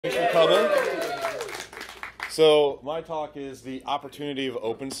coming. So my talk is the opportunity of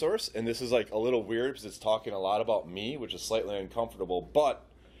open source, and this is like a little weird because it's talking a lot about me, which is slightly uncomfortable, but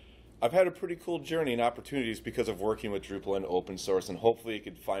I've had a pretty cool journey and opportunities because of working with Drupal and open source, and hopefully you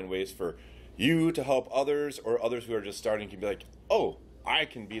could find ways for you to help others, or others who are just starting can be like, oh, I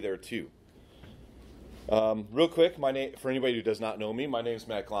can be there too. Real quick, for anybody who does not know me, my name is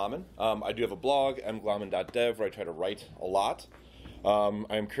Matt Glaman. I do have a blog, mglaman.dev, where I try to write a lot.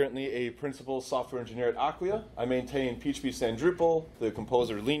 I am currently a principal software engineer at Acquia. I maintain PHP Stand Drupal, the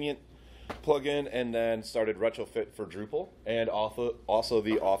Composer Lenient plugin, and then started Retrofit for Drupal, and also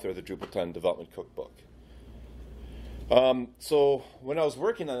the author of the Drupal 10 Development Cookbook. So when I was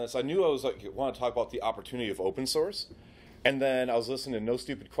working on this, I knew I was want to talk about the opportunity of open source. And then I was listening to No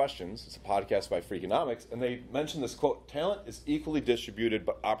Stupid Questions. It's a podcast by Freakonomics, and they mentioned this quote: "Talent is equally distributed,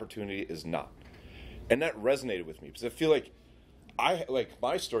 but opportunity is not." And that resonated with me because I feel like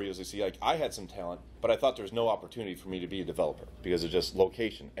my story is, I had some talent, but I thought there was no opportunity for me to be a developer because of just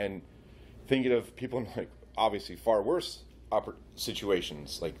location. And thinking of people in obviously far worse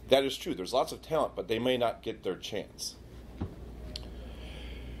situations, that is true. There's lots of talent, but they may not get their chance.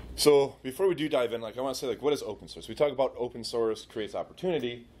 So before we do dive in, I want to say, what is open source? We talk about open source creates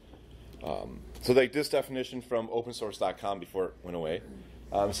opportunity. So this definition from opensource.com before it went away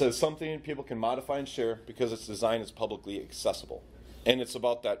says something people can modify and share because its design is publicly accessible. And it's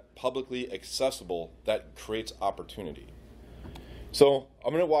about that publicly accessible that creates opportunity. So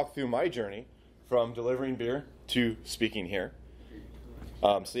I'm going to walk through my journey from delivering beer to speaking here.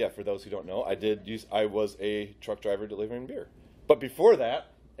 For those who don't know, I was a truck driver delivering beer. But before that,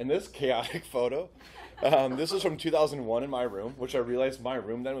 in this chaotic photo, this is from 2001 in my room, which I realized my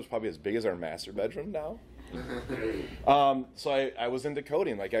room then was probably as big as our master bedroom now. So I was into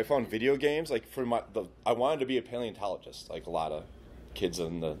coding. I found video games. I wanted to be a paleontologist, like a lot of kids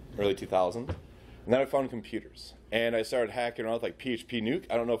in the early 2000s. And then I found computers. And I started hacking around with PHP Nuke.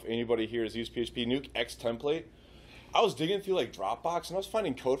 I don't know if anybody here has used PHP Nuke, X template. I was digging through Dropbox, and I was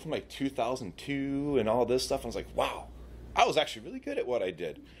finding code from 2002 and all this stuff. And I was like, wow, I was actually really good at what I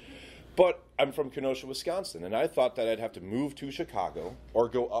did. But I'm from Kenosha, Wisconsin, and I thought that I'd have to move to Chicago or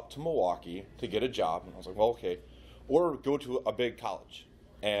go up to Milwaukee to get a job. And I was like, well, okay. Or go to a big college.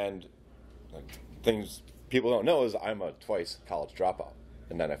 And things people don't know is I'm a twice college dropout.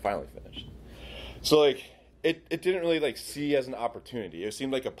 And then I finally finished. So it didn't really see as an opportunity. It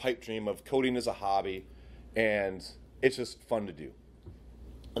seemed like a pipe dream of coding as a hobby, and it's just fun to do.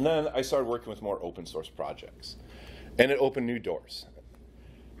 And then I started working with more open source projects. And it opened new doors.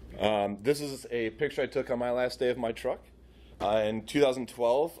 This is a picture I took on my last day of my truck. In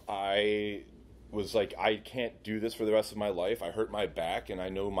 2012, I was like, I can't do this for the rest of my life. I hurt my back, and I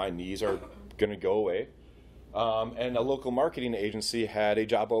know my knees are going to go away. And a local marketing agency had a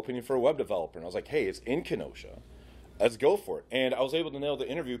job opening for a web developer. And I was like, hey, it's in Kenosha. Let's go for it. And I was able to nail the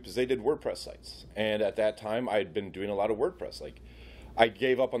interview because they did WordPress sites. And at that time, I had been doing a lot of WordPress. I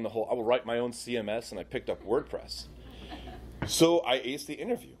gave up on the whole, I will write my own CMS, and I picked up WordPress. So I aced the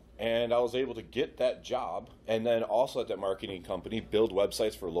interview, and I was able to get that job, and then also at that marketing company, build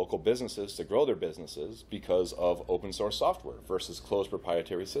websites for local businesses to grow their businesses because of open source software versus closed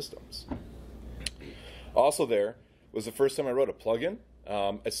proprietary systems. Also there was the first time I wrote a plugin.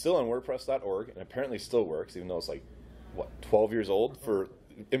 It's still on WordPress.org, and apparently still works, even though it's 12 years old, for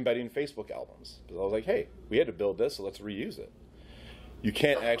embedding Facebook albums. Because I was like, hey, we had to build this, so let's reuse it. You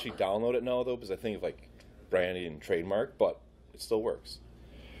can't actually download it now, though, because I think of branding and trademark, but it still works.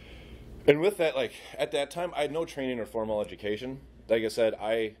 And with that, at that time, I had no training or formal education. Like I said,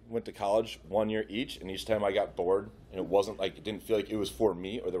 I went to college 1 year each, and each time I got bored, and it didn't feel like it was for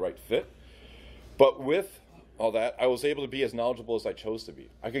me or the right fit. But with all that, I was able to be as knowledgeable as I chose to be.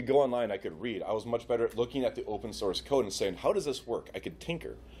 I could go online, I could read. I was much better at looking at the open source code and saying, how does this work? I could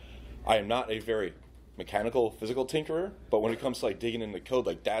tinker. I am not a very mechanical, physical tinkerer, but when it comes to digging into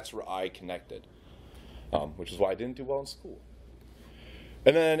code, that's where I connected, which is why I didn't do well in school.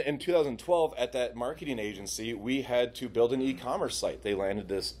 And then in 2012, at that marketing agency, we had to build an e-commerce site. They landed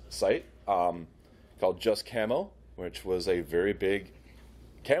this site called Just Camo, which was a very big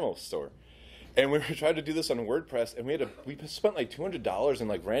camo store. And we were trying to do this on WordPress, and we spent $200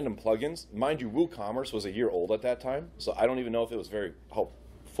 in random plugins. Mind you, WooCommerce was a year old at that time, so I don't even know if it was how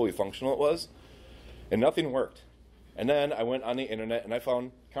fully functional it was. And nothing worked. And then I went on the internet, and I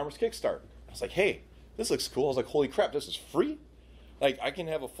found Commerce Kickstart. I was like, hey, this looks cool. I was like, holy crap, this is free? I can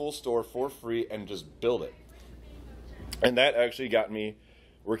have a full store for free and just build it. And that actually got me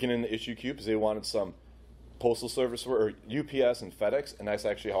working in the issue queue because they wanted some postal service or UPS and FedEx, and that's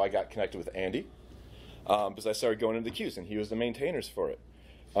actually how I got connected with Andy because I started going into the queues, and he was the maintainers for it.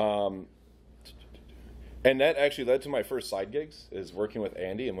 And that actually led to my first side gigs, is working with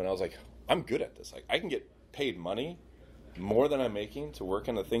Andy. And when I was like, I'm good at this. Like, I can get paid money more than I'm making to work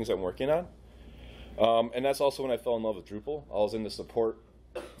on the things I'm working on. And that's also when I fell in love with Drupal. I was in the support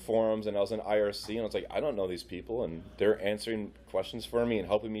forums and I was in IRC, and I was like, I don't know these people, and they're answering questions for me and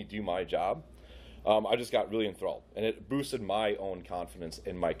helping me do my job. I just got really enthralled, and it boosted my own confidence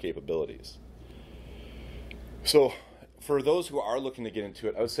in my capabilities. So for those who are looking to get into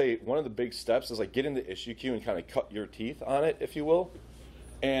it, I would say one of the big steps is like get in the issue queue and kind of cut your teeth on it, if you will,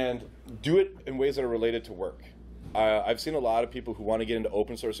 and do it in ways that are related to work. I've seen a lot of people who want to get into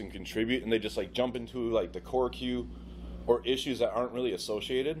open source and contribute, and they just like jump into like the core queue or issues that aren't really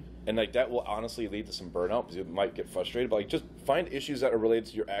associated, and like that will honestly lead to some burnout because you might get frustrated. But like just find issues that are related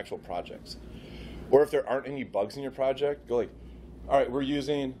to your actual projects. Or if there aren't any bugs in your project, go like, all right, we're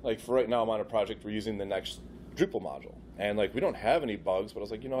using, like for right now I'm on a project, we're using the next Drupal module. And like we don't have any bugs, but I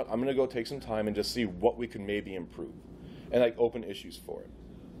was like, you know what, I'm gonna go take some time and just see what we can maybe improve. And like open issues for it.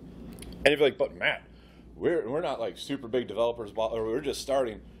 And if you're like, but Matt, we're not like super big developers, or we're just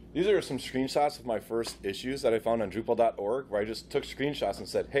starting. These are some screenshots of my first issues that I found on Drupal.org, where I just took screenshots and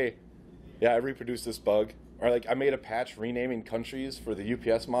said, hey, yeah, I reproduced this bug. Or like I made a patch renaming countries for the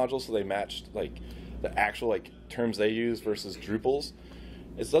UPS module so they matched like the actual like terms they use versus Drupal's.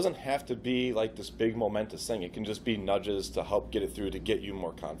 It doesn't have to be like this big momentous thing. It can just be nudges to help get it through to get you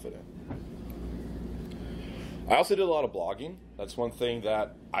more confident. I also did a lot of blogging. That's one thing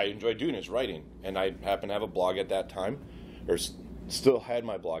that I enjoy doing is writing. And I happen to have a blog at that time, or still had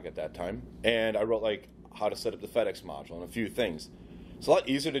my blog at that time. And I wrote like how to set up the FedEx module and a few things. It's a lot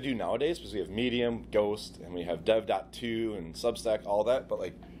easier to do nowadays because we have Medium, Ghost, and we have Dev.to and Substack, all that. But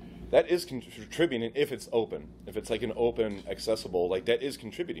like that is contributing if it's open. If it's like an open, accessible, like that is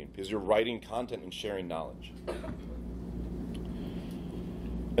contributing because you're writing content and sharing knowledge.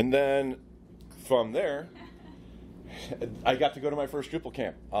 And then from there, I got to go to my first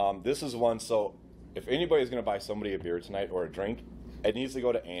DrupalCamp. This is one, so if anybody's going to buy somebody a beer tonight or a drink, it needs to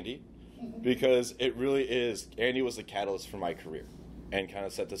go to Andy because it really is, Andy was the catalyst for my career and kind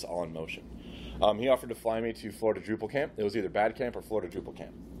of set this all in motion. He offered to fly me to Florida DrupalCamp. It was either Bad Camp or Florida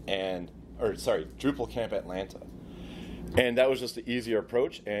DrupalCamp. DrupalCamp Atlanta. And that was just the easier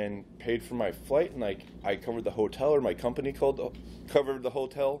approach and paid for my flight. And like I covered the hotel, or my company covered the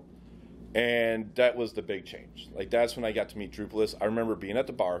hotel. And that was the big change. Like that's when I got to meet Drupalists. I remember being at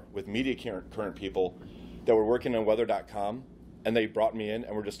the bar with media current people that were working on weather.com, and they brought me in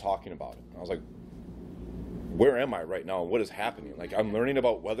and we're just talking about it. And I was like, where am I right now? What is happening? Like I'm learning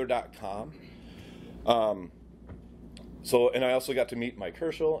about weather.com. And I also got to meet Mike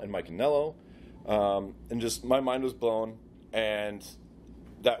Herschel and Mike Anello, and just my mind was blown. And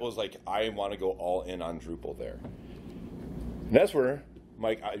that was like, I want to go all in on Drupal there. And that's where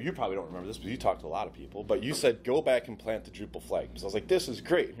Mike, you probably don't remember this, but you talked to a lot of people, but you said, go back and plant the Drupal flag. So I was like, this is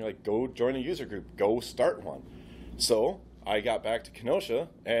great. And you're like, go join a user group, go start one. So I got back to Kenosha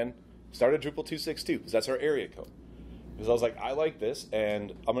and started Drupal 262, because that's our area code. Because I was like, I like this,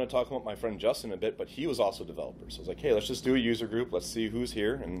 and I'm going to talk about my friend Justin a bit, but he was also a developer. So I was like, hey, let's just do a user group, let's see who's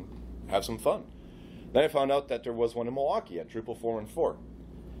here, and have some fun. Then I found out that there was one in Milwaukee at Drupal 414.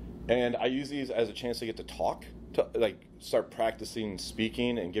 And I use these as a chance to get to talk, to like start practicing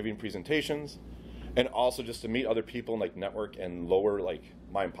speaking and giving presentations, and also just to meet other people and like network and lower like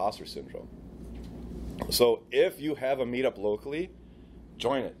my imposter syndrome. So if you have a meetup locally,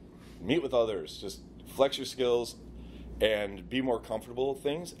 join it. Meet with others, just flex your skills and be more comfortable with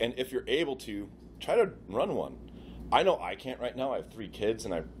things. And if you're able to, try to run one. I know I can't right now. I have 3 kids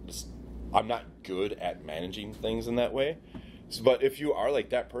and I'm not good at managing things in that way. But if you are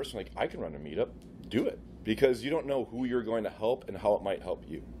like that person, like I can run a meetup, do it. Because you don't know who you're going to help and how it might help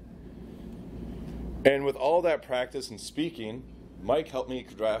you. And with all that practice and speaking, Mike helped me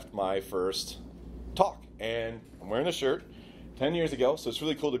draft my first talk. And I'm wearing the shirt 10 years ago, so it's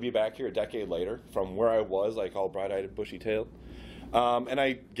really cool to be back here a decade later from where I was, like all bright-eyed and bushy-tailed. And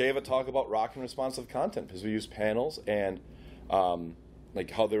I gave a talk about rocking responsive content because we used panels and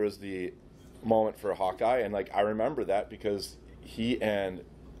like how there was the moment for Hawkeye. And like I remember that because he and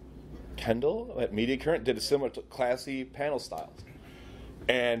Kendall at Media Current did a similar to classy panel styles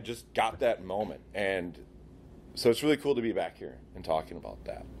and just got that moment. And so it's really cool to be back here and talking about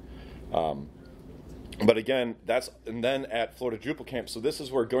that. But again, and then at Florida Drupal Camp, so this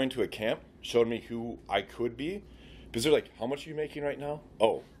is where going to a camp showed me who I could be. Because they're like, how much are you making right now?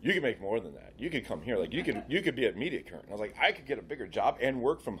 Oh, you can make more than that. You could come here. Like you could be at Media Current. And I was like, I could get a bigger job and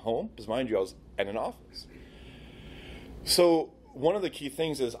work from home. Because mind you, I was at an office. So one of the key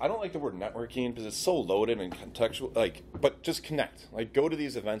things is I don't like the word networking because it's so loaded and contextual. Like, but just connect. Like, go to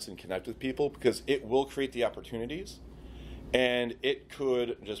these events and connect with people because it will create the opportunities, and it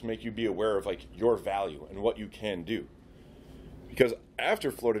could just make you be aware of like your value and what you can do. Because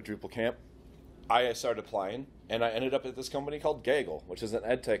after Florida DrupalCamp, I started applying, and I ended up at this company called Gaggle, which is an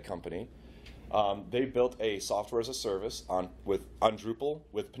ed tech company. They built a software as a service on Drupal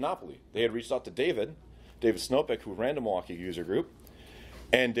with Panoply. They had reached out to David Snopek, who ran the Milwaukee user group,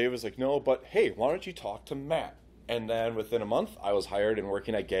 and David was like, no, but hey, why don't you talk to Matt? And then within a month, I was hired and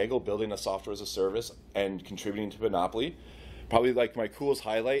working at Gaggle, building a software as a service and contributing to Panoply. Probably like my coolest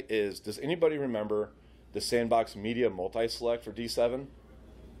highlight is, does anybody remember the Sandbox Media multi-select for D7?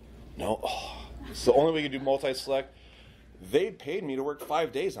 No? Oh, it's the only way you can do multi-select. They paid me to work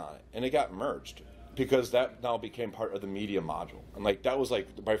 5 days on it, and it got merged because that now became part of the media module. And like that was like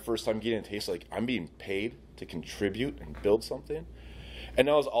my first time getting a taste like I'm being paid to contribute and build something. And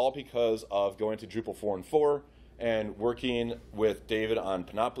that was all because of going to Drupal 4 and 4 and working with David on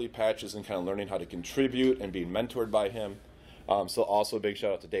Panoply patches and kind of learning how to contribute and being mentored by him. So also a big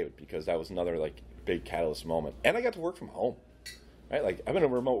shout out to David because that was another like big catalyst moment. And I got to work from home, right? Like I've been a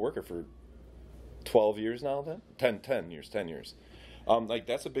remote worker for 12 years now then? 10 years. Like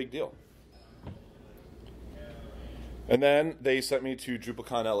that's a big deal. And then they sent me to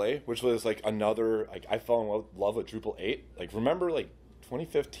DrupalCon LA, which was like another, like I fell in love with Drupal 8. Like remember like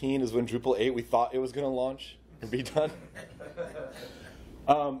 2015 is when Drupal 8 we thought it was going to launch or be done.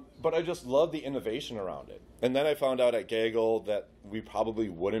 But I just love the innovation around it. And then I found out at Gaggle that we probably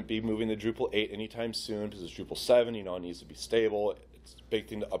wouldn't be moving to Drupal 8 anytime soon because it's Drupal 7, you know, it needs to be stable. It's a big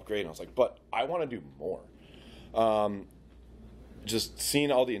thing to upgrade. And I was like, but I want to do more. Just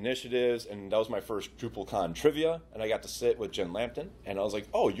seeing all the initiatives, and that was my first DrupalCon trivia, and I got to sit with Jen Lampton, and I was like,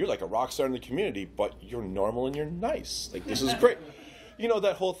 oh, you're like a rock star in the community, but you're normal and you're nice. Like, this is great. You know,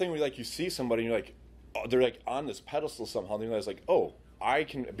 that whole thing where like you see somebody and you're like, oh, they're like on this pedestal somehow, and you realize like, oh, I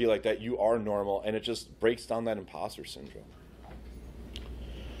can be like that, you are normal, and it just breaks down that imposter syndrome.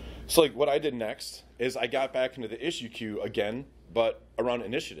 So like what I did next is I got back into the issue queue again, but around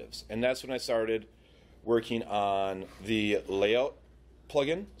initiatives, and that's when I started working on the layout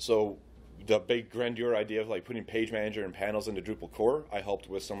plugin. So the big grandeur idea of like putting page manager and panels into Drupal core, I helped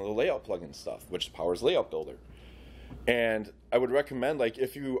with some of the layout plugin stuff, which powers Layout Builder. And I would recommend, like,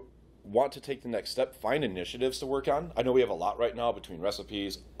 if you want to take the next step, find initiatives to work on. I know we have a lot right now between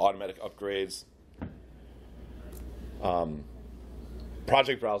recipes, automatic upgrades,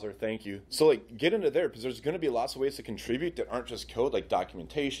 project browser, thank you. So like get into there because there's going to be lots of ways to contribute that aren't just code, like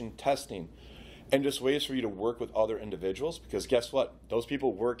documentation, testing, and just ways for you to work with other individuals, because guess what? Those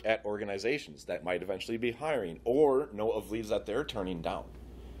people work at organizations that might eventually be hiring or know of leads that they're turning down.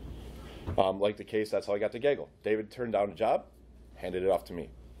 Like the case, that's how I got to Gaggle. David turned down a job, handed it off to me.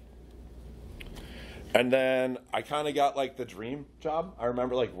 And then I kind of got like the dream job. I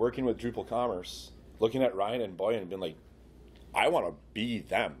remember like working with Drupal Commerce, looking at Ryan and Boyan and being like, I want to be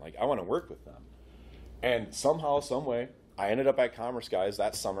them. Like, I want to work with them. And somehow, some way, I ended up at Commerce Guys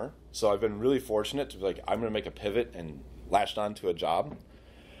that summer, so I've been really fortunate to be like, I'm going to make a pivot and latched on to a job.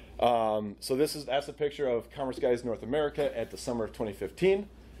 So that's a picture of Commerce Guys North America at the summer of 2015.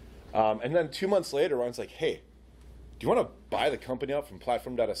 And then 2 months later, Ryan's like, hey, do you want to buy the company out from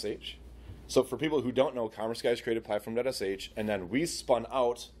Platform.sh? So for people who don't know, Commerce Guys created Platform.sh, and then we spun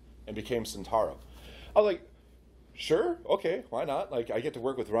out and became Centauro. I was like, sure, okay, why not? Like, I get to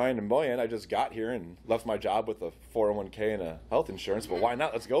work with Ryan and Boyan. I just got here and left my job with a 401k and a health insurance, but why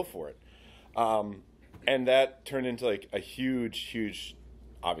not? Let's go for it. And that turned into like a huge,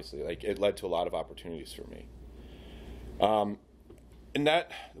 obviously, like it led to a lot of opportunities for me. And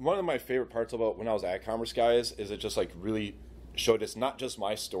that, one of my favorite parts about when I was at Commerce Guys is it just like really showed it's not just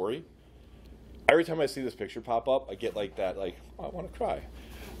my story. Every time I see this picture pop up, I get like that, like, oh, I want to cry.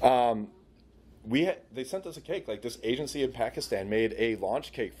 They sent us a cake. Like, this agency in Pakistan made a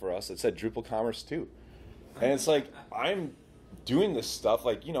launch cake for us that said Drupal Commerce 2. And it's like, I'm doing this stuff,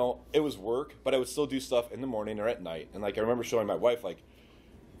 like, you know, it was work, but I would still do stuff in the morning or at night. And like, I remember showing my wife, like,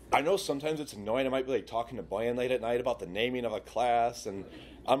 I know sometimes it's annoying. I might be like talking to Boyan late at night about the naming of a class and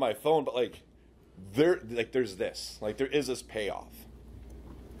on my phone, but like, there's this, like, there is this payoff.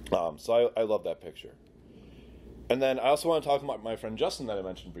 So I love that picture. And then I also want to talk about my friend Justin that I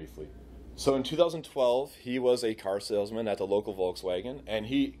mentioned briefly. So in 2012, he was a car salesman at the local Volkswagen, and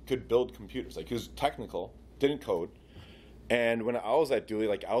he could build computers. Like, he was technical, didn't code. And when I was at Dooley,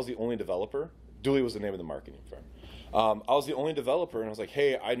 like, I was the only developer. Dooley was the name of the marketing firm. I was the only developer, and I was like,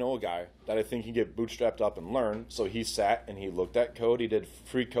 hey, I know a guy that I think can get bootstrapped up and learn. So he sat and he looked at code. He did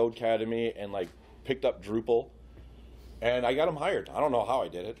free Code Academy and like picked up Drupal And I got him hired. I don't know how I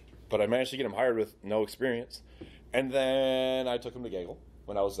did it, but I managed to get him hired with no experience. And then I took him to Gaggle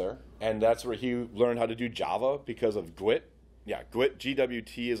when I was there. And that's where he learned how to do Java because of GWT. Yeah, GWT,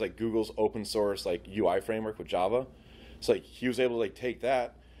 GWT is like Google's open source like UI framework with Java. So like he was able to like take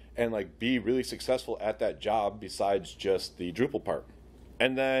that and like be really successful at that job besides just the Drupal part.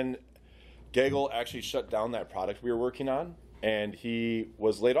 And then Gaggle actually shut down that product we were working on, and he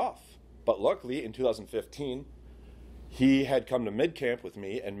was laid off. But luckily, in 2015, he had come to MidCamp with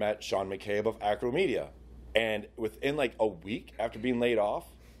me and met Sean McCabe of Acquia Media. And within like a week after being laid off,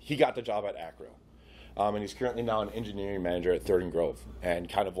 he got the job at Acquia. And he's currently now an engineering manager at Third and Grove, and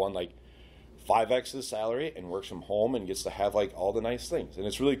kind of won like 5x his salary and works from home and gets to have like all the nice things. And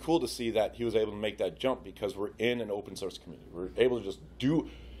it's really cool to see that he was able to make that jump because we're in an open source community. We're able to just do,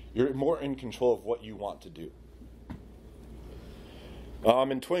 you're more in control of what you want to do.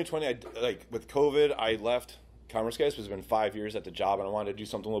 In 2020, like with COVID, I left Commerce Guys because it's been 5 years at the job and I wanted to do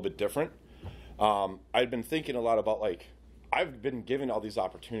something a little bit different. I'd been thinking a lot about like, I've been given all these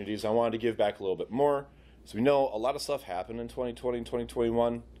opportunities. I wanted to give back a little bit more. So we know a lot of stuff happened in 2020 and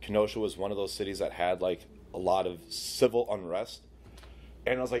 2021. Kenosha was one of those cities that had like a lot of civil unrest.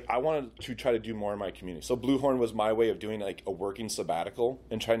 And I was like, I wanted to try to do more in my community. So Bluehorn was my way of doing like a working sabbatical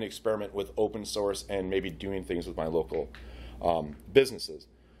and trying to experiment with open source and maybe doing things with my local businesses.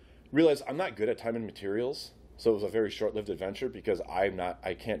 Realized I'm not good at time and materials. So it was a very short-lived adventure because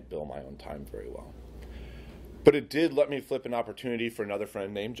I can't bill my own time very well. But it did let me flip an opportunity for another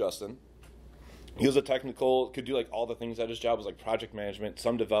friend named Justin. He was a technical, could do like all the things at his job, was like project management,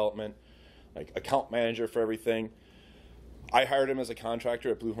 some development, like account manager for everything. I hired him as a contractor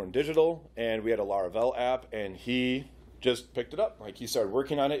at Bluehorn Digital, and we had a Laravel app, and he just picked it up. Like he started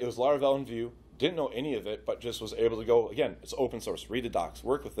working on it. It was Laravel and Vue. Didn't know any of it, but just was able to go, again, it's open source, read the docs,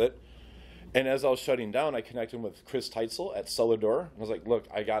 work with it. And as I was shutting down, I connected him with Chris Teitzel at Celador. I was like, look,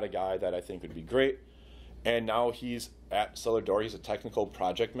 I got a guy that I think would be great. And now he's at Celador. He's a technical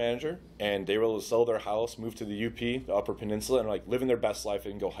project manager, and they were able to sell their house, move to the UP, the Upper Peninsula, and like living their best life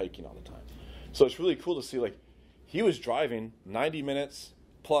and go hiking all the time. So it's really cool to see like he was driving 90 minutes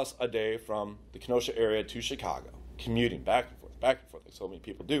plus a day from the Kenosha area to Chicago, commuting back and forth, like so many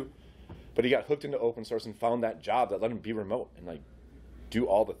people do. But he got hooked into open source and found that job that let him be remote and like do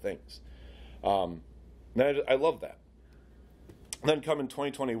all the things. And I love that. And then come in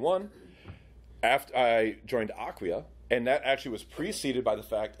 2021. After I joined Acquia, and that actually was preceded by the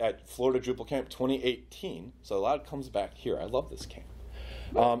fact at Florida DrupalCamp 2018, so a lot comes back here. I love this camp.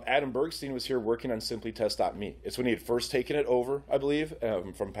 Adam Bergstein was here working on SimplyTest.me. It's when he had first taken it over, I believe,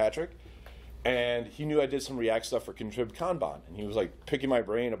 from Patrick, and he knew I did some React stuff for Contrib Kanban, and he was like picking my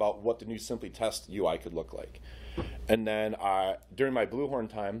brain about what the new SimplyTest UI could look like. And then during my Bluehorn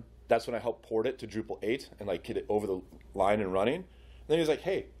time, that's when I helped port it to Drupal 8 and like get it over the line and running. And then he was like,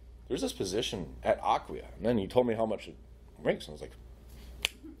 hey, there's this position at Acquia. And then he told me how much it makes. And I was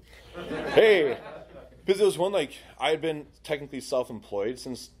like, hey. Because it was one, like, I had been technically self-employed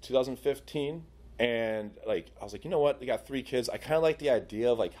since 2015. And, like, I was like, you know what? They got 3 kids. I kind of like the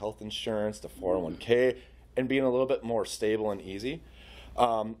idea of, like, health insurance, the 401k, and being a little bit more stable and easy.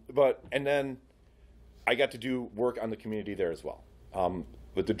 And then I got to do work on the community there as well.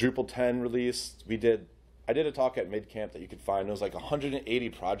 With the Drupal 10 release, I did a talk at MidCamp that you could find. It was like 180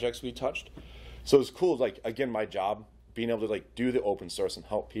 projects we touched. So it was cool, like, again, my job, being able to, like, do the open source and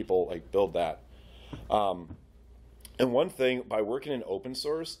help people, like, build that. And one thing, by working in open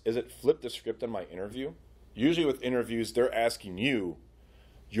source, is it flipped the script on my interview. Usually with interviews, they're asking you,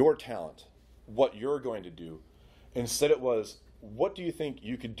 your talent, what you're going to do. Instead it was, what do you think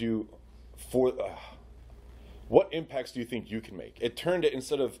you could do for, what impacts do you think you can make? It turned it,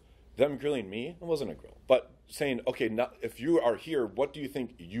 instead of them grilling me, it wasn't a grill, but saying, okay, now if you are here, what do you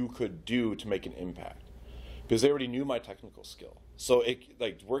think you could do to make an impact? Because they already knew my technical skill. So it,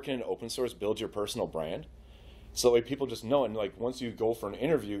 like, working in open source builds your personal brand. So like, people just know, and like once you go for an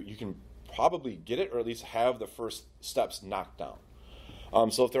interview, you can probably get it, or at least have the first steps knocked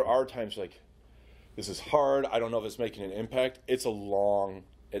down. So if there are times like, this is hard, I don't know if it's making an impact, there's a long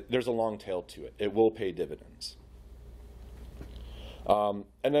tail to it. It will pay dividends. And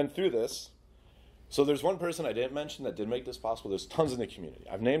then through this, so there's one person I didn't mention that did make this possible. There's tons in the community.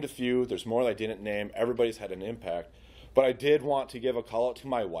 I've named a few. There's more that I didn't name. Everybody's had an impact. But I did want to give a call out to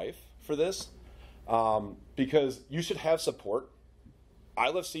my wife for this, because you should have support. I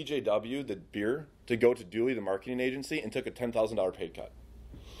left CJW, the beer, to go to Dooley, the marketing agency, and took a $10,000 pay cut.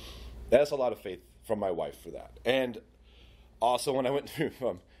 That's a lot of faith from my wife for that. And also when I went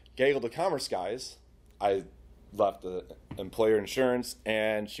from Gaggle to Commerce Guys, I left the employer insurance,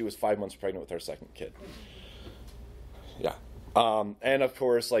 and she was 5 months pregnant with our second kid. Yeah. And of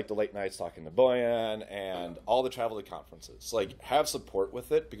course, like the late nights talking to Boyan and all the travel to conferences. Like, have support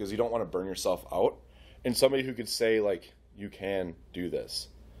with it because you don't want to burn yourself out. And somebody who could say, like, you can do this.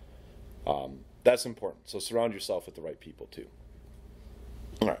 That's important. So surround yourself with the right people too.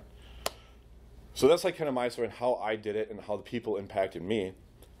 All right. So that's like kind of my story and how I did it and how the people impacted me.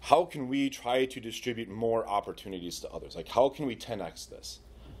 How can we try to distribute more opportunities to others? Like, how can we 10x this?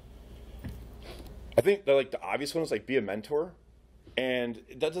 I think that, like, the obvious one is like be a mentor. And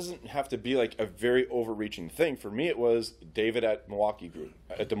that doesn't have to be like a very overreaching thing. For me, it was David at the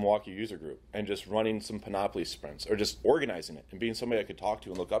Milwaukee user group, and just running some Panoply sprints or just organizing it and being somebody I could talk to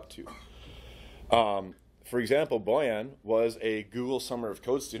and look up to. For example, Boyan was a Google Summer of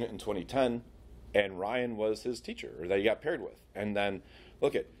Code student in 2010, and Ryan was his teacher, or that he got paired with. And then,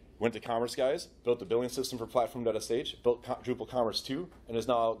 went to Commerce Guys, built the billing system for Platform.sh, built Drupal Commerce 2, and is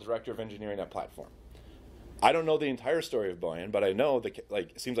now Director of Engineering at Platform. I don't know the entire story of Boyan, but I know that,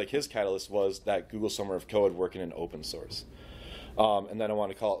 like, it seems like his catalyst was that Google Summer of Code working in open source. And then I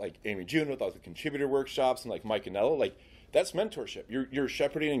want to call it like Amy June with all the contributor workshops and like Mike Anello. Like, that's mentorship. You're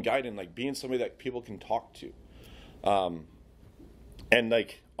shepherding and guiding, like being somebody that people can talk to. And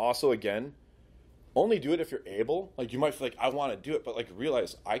like also again, only do it if you're able. Like, you might feel like I want to do it, but like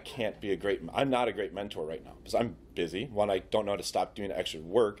realize I'm not a great mentor right now because I'm busy. One, I don't know how to stop doing extra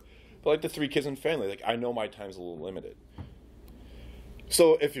work. But like the 3 kids and family, like I know my time's a little limited.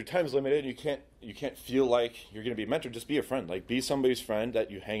 So if your time's limited, you can't feel like you're going to be a mentor. Just be a friend. Like, be somebody's friend that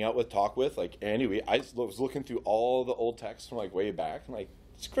you hang out with, talk with. Like, anyway, I was looking through all the old texts from like way back, and like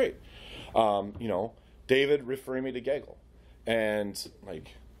it's great. David referring me to Gaggle, and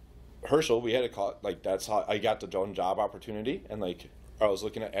like Herschel, we had a call. Like, that's how I got the job opportunity, and like I was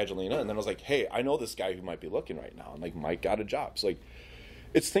looking at Angelina, and then I was like, hey, I know this guy who might be looking right now, and like Mike got a job. So like,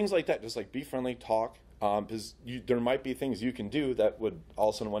 it's things like that. Just like be friendly, talk, because there might be things you can do that would all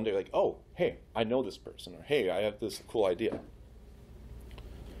of a sudden one day like, oh, hey, I know this person, or hey, I have this cool idea.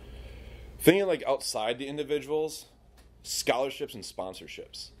 Thinking like outside the individuals, scholarships and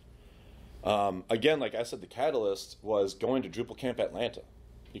sponsorships. Again, like I said, the catalyst was going to DrupalCamp Atlanta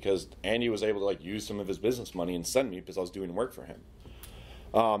because Andy was able to like use some of his business money and send me because I was doing work for him.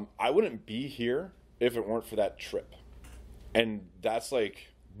 I wouldn't be here if it weren't for that trip. And that's like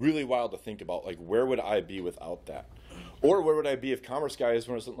really wild to think about. Like, where would I be without that? Or where would I be if Commerce Guys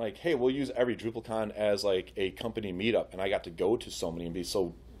wasn't like, hey, we'll use every DrupalCon as like a company meetup, and I got to go to so many and be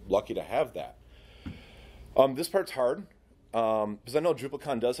so lucky to have that. This part's hard because I know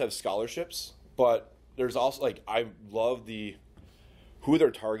DrupalCon does have scholarships, but there's also like I love who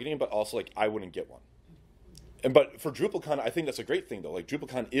they're targeting, but also like I wouldn't get one. But for DrupalCon, I think that's a great thing though. Like,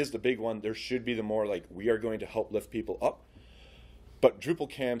 DrupalCon is the big one. There should be the more like we are going to help lift people up. But Drupal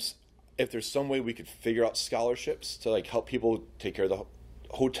camps, if there's some way we could figure out scholarships to like help people take care of the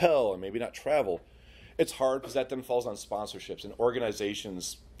hotel and maybe not travel, it's hard because that then falls on sponsorships and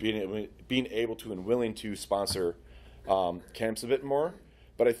organizations being able to and willing to sponsor camps a bit more.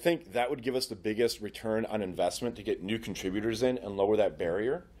 But I think that would give us the biggest return on investment to get new contributors in and lower that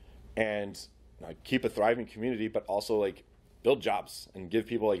barrier and keep a thriving community, but also like build jobs and give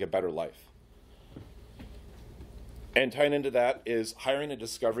people like a better life. And tying into that is hiring and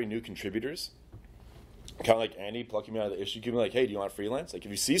discovering new contributors. Kind of like Andy plucking me out of the issue, giving me like, hey, do you want freelance? Like,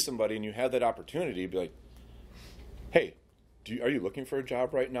 if you see somebody and you have that opportunity, be like, hey, are you looking for a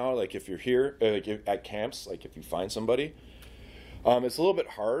job right now? Like, if you're here at camps, like if you find somebody, it's a little bit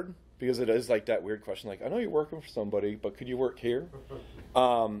hard because it is like that weird question. Like, I know you're working for somebody, but could you work here?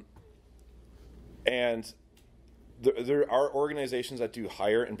 And there are organizations that do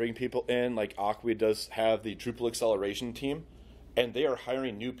hire and bring people in, like Acquia does have the Drupal acceleration team, and they are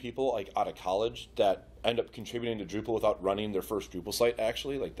hiring new people like out of college that end up contributing to Drupal without running their first Drupal site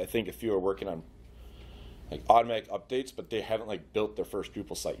actually. Like, I think a few are working on like automatic updates, but they haven't like built their first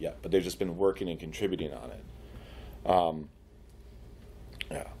Drupal site yet, but they've just been working and contributing on it.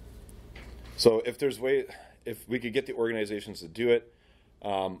 Yeah. So if we could get the organizations to do it,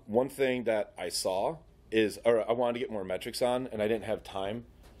 one thing that I saw or I wanted to get more metrics on, and I didn't have time,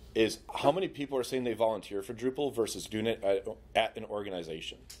 is how many people are saying they volunteer for Drupal versus doing it at an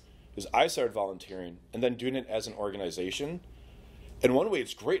organization. Because I started volunteering and then doing it as an organization. And one way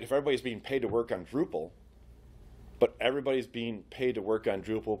it's great if everybody's being paid to work on Drupal, but everybody's being paid to work on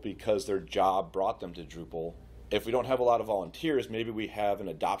Drupal because their job brought them to Drupal. If we don't have a lot of volunteers, maybe we have an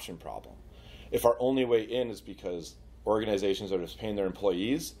adoption problem. If our only way in is because organizations are just paying their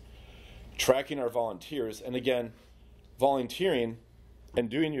employees, tracking our volunteers, and again, volunteering and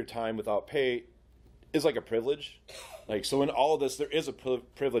doing your time without pay is like a privilege. Like, so in all of this, there is a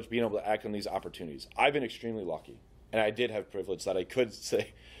privilege being able to act on these opportunities. I've been extremely lucky. And I did have privilege that I could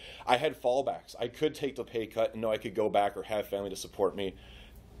say, I had fallbacks. I could take the pay cut and know I could go back or have family to support me.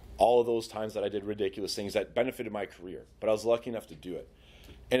 All of those times that I did ridiculous things that benefited my career, but I was lucky enough to do it.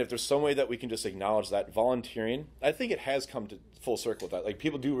 And if there's some way that we can just acknowledge that volunteering, I think it has come to full circle with that. Like,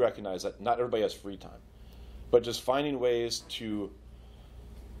 people do recognize that not everybody has free time, but just finding ways to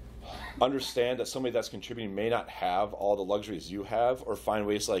understand that somebody that's contributing may not have all the luxuries you have, or find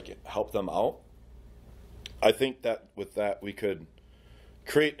ways to like help them out. I think that with that we could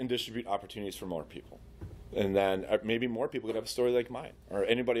create and distribute opportunities for more people. And then maybe more people could have a story like mine, or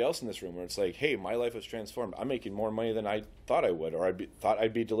anybody else in this room, where it's like, hey, my life was transformed. I'm making more money than I thought I would, or thought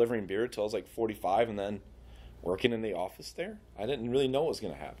I'd be delivering beer till I was like 45 and then working in the office there. I didn't really know what was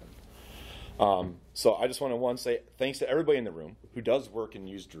going to happen. So I just want to say thanks to everybody in the room who does work and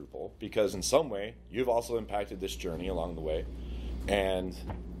use Drupal, because in some way you've also impacted this journey along the way. And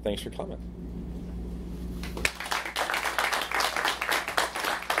thanks for coming.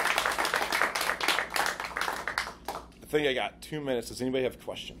 I think I got 2 minutes. Does anybody have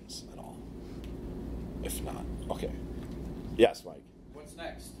questions at all? If not, okay. Yes, Mike. What's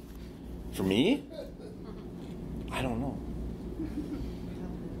next? For me? I don't know.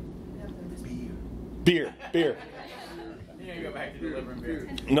 Beer. You're gonna go back to delivering beer.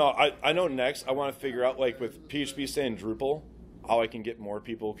 No, I know next I want to figure out, like, with PHP staying Drupal, how I can get more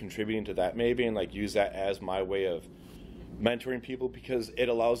people contributing to that maybe, and like use that as my way of mentoring people, because it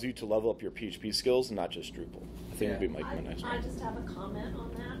allows you to level up your PHP skills and not just Drupal. I think it'd be my next one. I just have a comment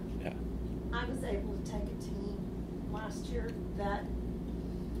on that. Yeah. I was able to take a team last year that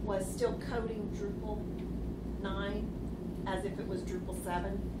was still coding Drupal 9 as if it was Drupal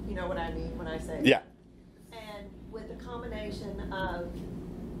 7. You know what I mean when I say Yeah. And with a combination of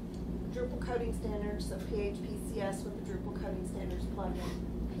Drupal coding standards, so PHP-CS with the Drupal coding standards plugin,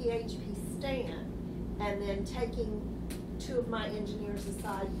 PHP Stan, and then taking 2 of my engineers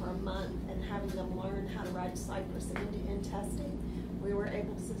aside for a month and having them learn how to write Cypress and end-to-end testing, we were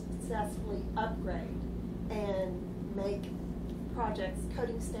able to successfully upgrade and make projects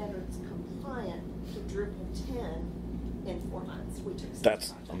coding standards compliant to Drupal 10 in 4 months. We took 6 That's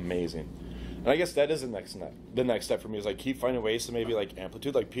projects. amazing. And I guess that is the next step for me, is like keep finding ways to maybe like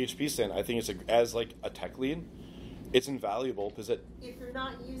amplitude, like PHP Stand. I think it's as like a tech lead, it's invaluable because it. If you're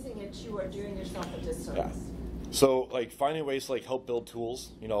not using it, you are doing yourself a disservice. Yeah. So like finding ways to like help build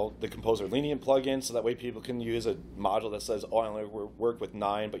tools, you know, the Composer Lenient plugin, so that way people can use a module that says, oh, I only work with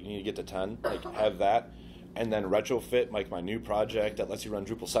 9, but you need to get to 10. Like have that, and then retrofit like my new project that lets you run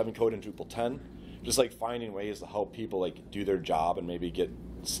Drupal 7 code in Drupal 10. Just like finding ways to help people like do their job and maybe get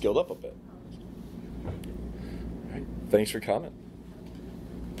skilled up a bit. All right. Thanks for coming.